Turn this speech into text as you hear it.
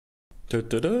Hello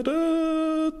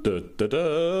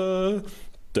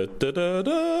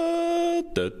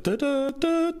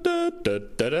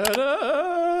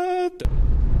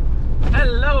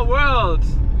world!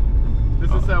 This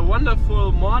is a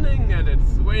wonderful morning and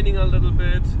it's raining a little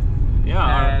bit.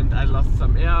 Yeah. And I lost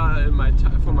some air in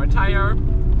for my tire.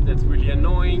 That's really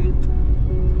annoying.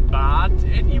 But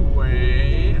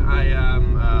anyway, I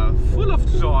am full of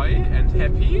joy and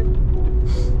happy.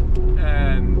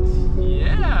 And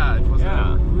yeah, it was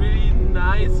a really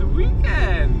nice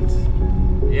weekend.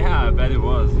 Yeah, I bet it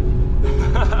was.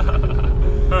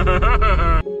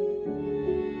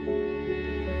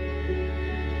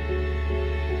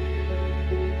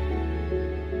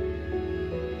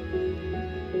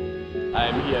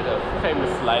 I'm here at a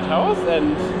famous lighthouse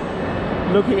and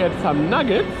looking at some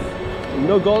nuggets.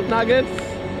 No gold nuggets,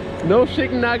 no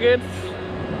chicken nuggets.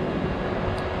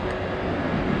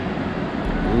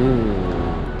 Ooh.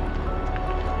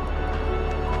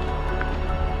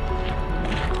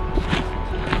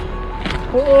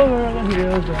 Over the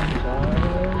hills and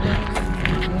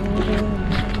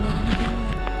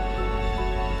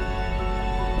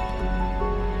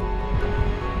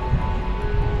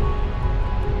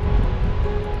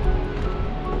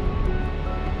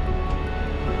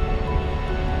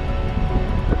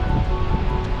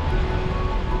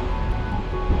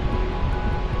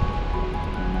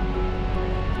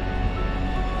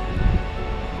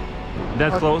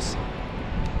That close?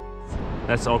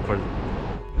 That's awkward.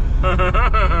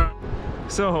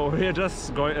 So we're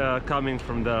just coming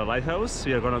from the lighthouse.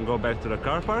 We are gonna go back to the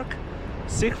car park.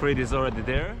 Siegfried is already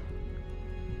there.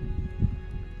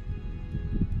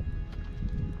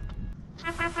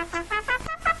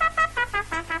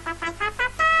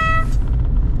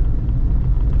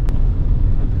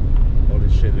 Holy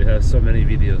shit, we have so many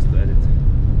videos to edit.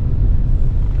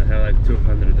 I have like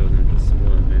 200 of them, just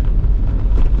one, man.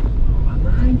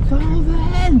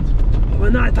 9,000! Over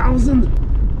 9,000!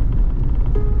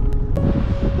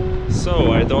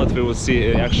 So I thought we would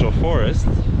see an actual forest.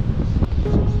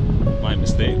 My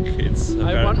mistake. It's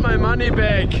I want my money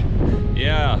back!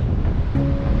 Yeah,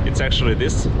 it's actually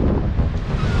this.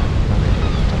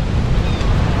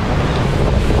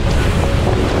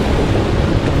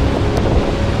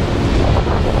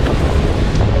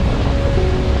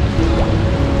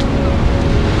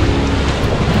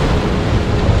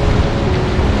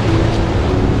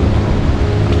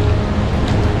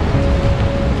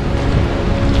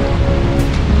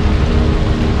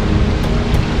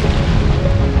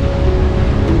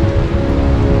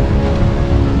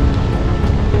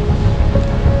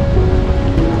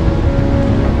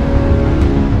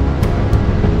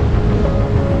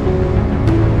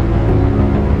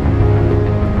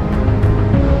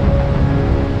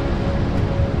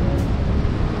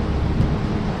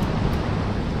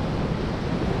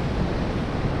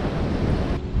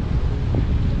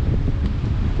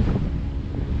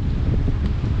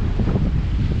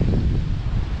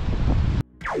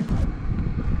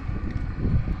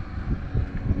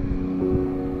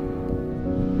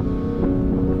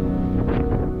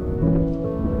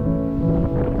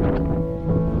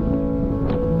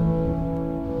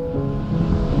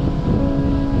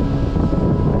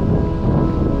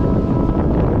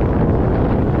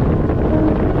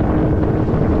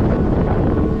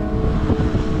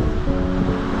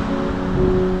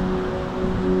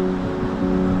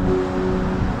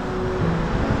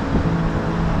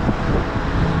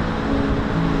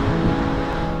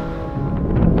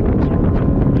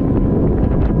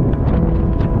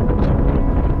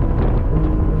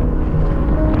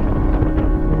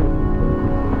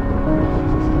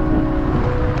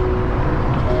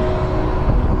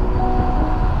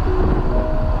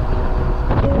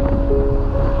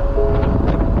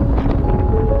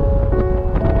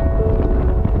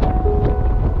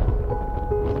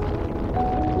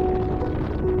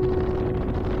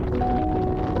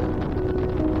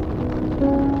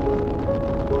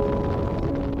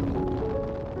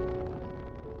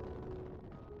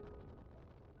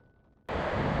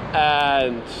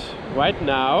 And right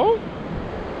now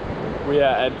we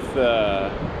are at the